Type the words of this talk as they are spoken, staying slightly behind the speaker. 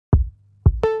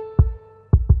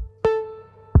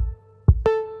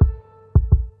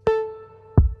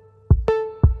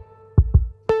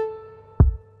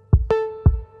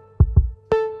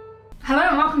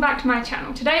back to my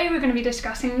channel. Today we're going to be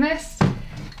discussing this,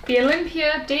 the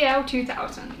Olympia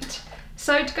DL-2000.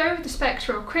 So to go over the specs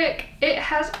real quick, it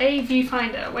has a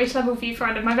viewfinder, waist level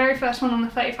viewfinder, my very first one on the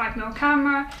 35mm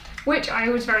camera, which I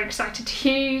was very excited to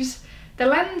use. The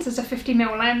lens is a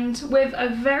 50mm lens with a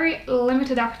very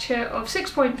limited aperture of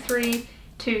 6.3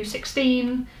 to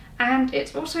 16, and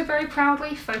it's also very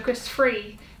proudly focus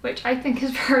free, which I think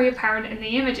is very apparent in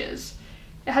the images.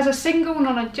 It has a single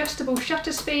non-adjustable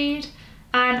shutter speed,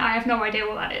 and I have no idea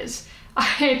what that is.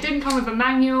 It didn't come with a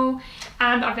manual,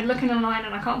 and I've been looking online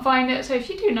and I can't find it, so if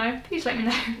you do know, please let me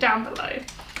know down below.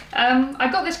 I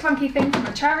got this clunky thing from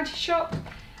a charity shop,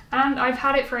 and I've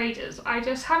had it for ages. I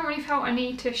just haven't really felt a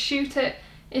need to shoot it.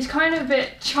 It's kind of a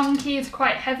bit chunky, it's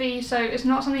quite heavy, so it's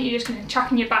not something you're just going to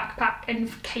chuck in your backpack in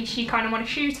case you kind of want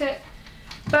to shoot it.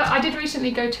 But I did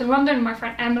recently go to London with my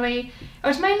friend Emily. It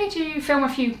was mainly to film a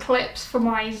few clips for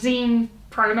my zine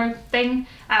promo thing,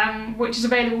 which is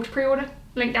available to pre-order,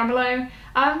 link down below,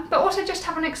 but also just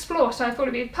have an explore, so I thought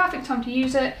it'd be a perfect time to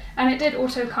use it, and it did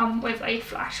also come with a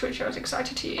flash, which I was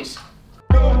excited to use.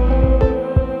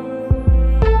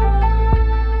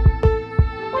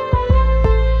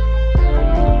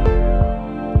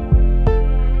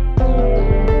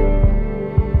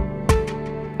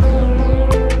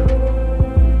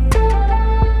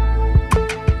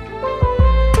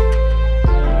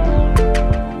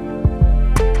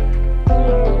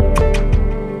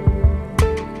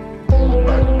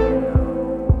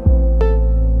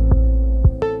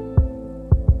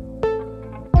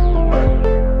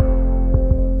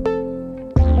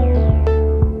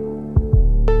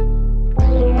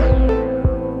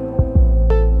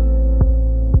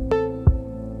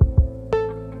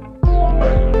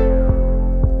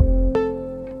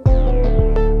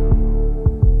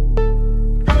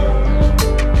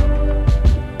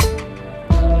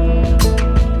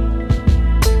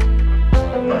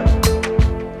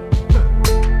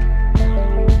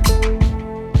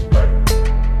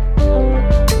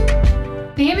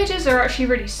 Are actually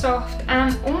really soft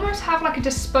and almost have like a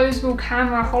disposable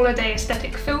camera holiday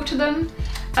aesthetic feel to them.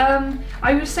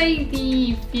 I would say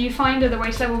the viewfinder, the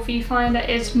waist level viewfinder,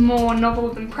 is more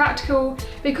novel than practical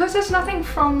because there's nothing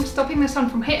from stopping the sun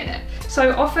from hitting it.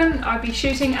 So often I'd be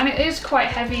shooting and it is quite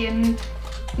heavy and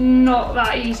not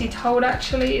that easy to hold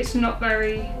actually. It's not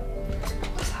very,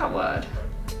 what's that word?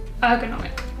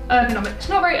 Ergonomic. It's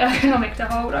not very ergonomic to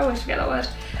hold, I always forget that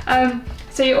word.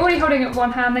 So you're already holding it with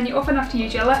one hand, then you often have to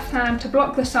use your left hand to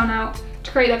block the sun out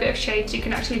to create that bit of shade so you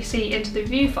can actually see into the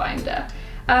viewfinder.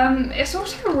 It's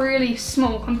also really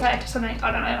small compared to something,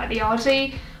 I don't know, like the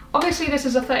RZ. Obviously this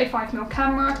is a 35mm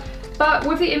camera, but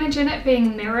with the image in it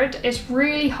being mirrored, it's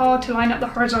really hard to line up the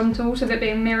horizontals of it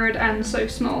being mirrored and so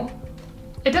small.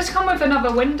 It does come with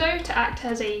another window to act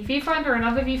as a viewfinder,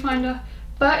 another viewfinder,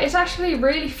 but it's actually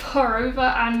really far over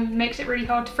and makes it really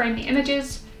hard to frame the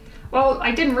images. Well,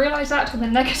 I didn't realise that till the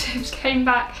negatives came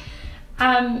back,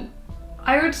 and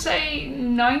I would say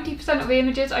 90% of the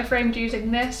images I framed using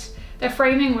this, their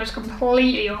framing was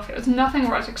completely off. It was nothing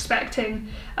what I was expecting,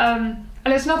 and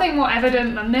it's nothing more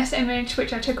evident than this image,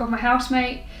 which I took of my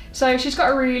housemate. So she's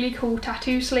got a really cool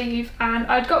tattoo sleeve, and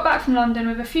I'd got back from London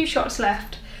with a few shots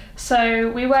left. So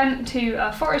we went to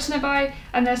a forest nearby,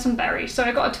 and there's some berries. So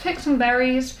I got to pick some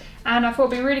berries, and I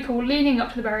thought it'd be really cool leaning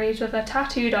up to the berries with a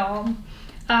tattooed arm.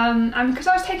 And because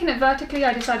I was taking it vertically,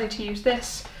 I decided to use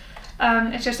this.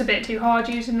 It's just a bit too hard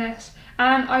using this.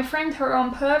 And I framed her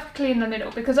arm perfectly in the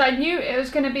middle because I knew it was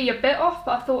going to be a bit off,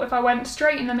 but I thought if I went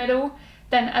straight in the middle,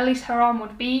 then at least her arm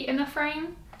would be in the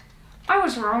frame. I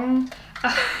was wrong.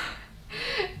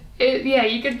 Yeah,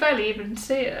 you could barely even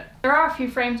see it. There are a few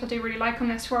frames I do really like on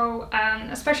this roll,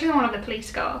 especially the one of the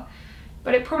police car.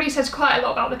 But it probably says quite a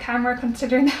lot about the camera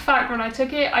considering the fact when I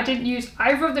took it, I didn't use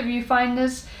either of the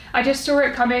viewfinders. I just saw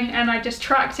it coming and I just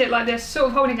tracked it like this, sort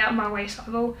of holding it at my waist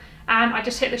level, and I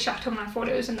just hit the shutter when I thought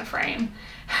it was in the frame.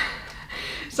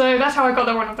 So that's how I got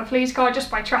the one of the police car,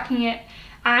 just by tracking it.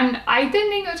 And I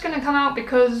didn't think it was going to come out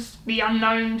because the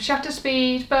unknown shutter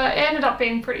speed, but it ended up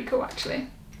being pretty cool actually.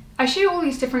 I shoot all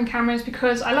these different cameras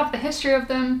because I love the history of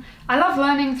them, I love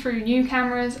learning through new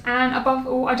cameras, and above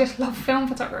all I just love film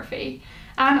photography.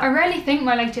 And I really think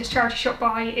my latest charity shop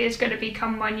buy is going to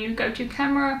become my new go-to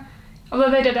camera, although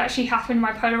they did actually happen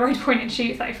my Polaroid point and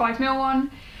shoot 35mm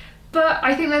one. But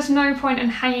I think there's no point in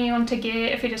hanging on to gear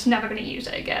if you're just never going to use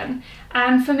it again.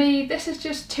 And for me, this is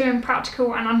just too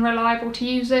impractical and unreliable to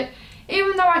use it.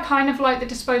 Even though I kind of like the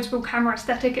disposable camera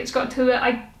aesthetic it's got to it,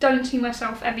 I don't see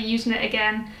myself ever using it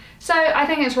again. So I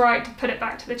think it's right to put it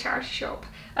back to the charity shop.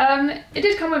 It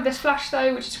did come with this flash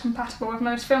though, which is compatible with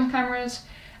most film cameras,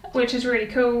 which is really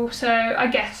cool, so I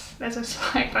guess there's a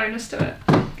slight bonus to it.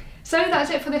 So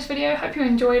that's it for this video. Hope you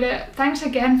enjoyed it. Thanks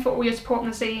again for all your support on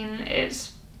the scene.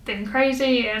 It's been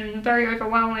crazy and very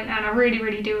overwhelming, and I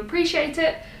really do appreciate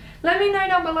it. Let me know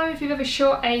down below if you've ever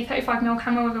shot a 35mm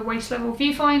camera with a waist level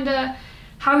viewfinder,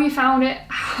 how you found it,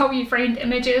 how you framed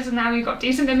images, and how you got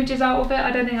decent images out of it. I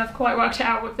don't think I've quite worked it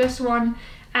out with this one,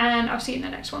 and I'll see you in the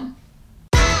next one.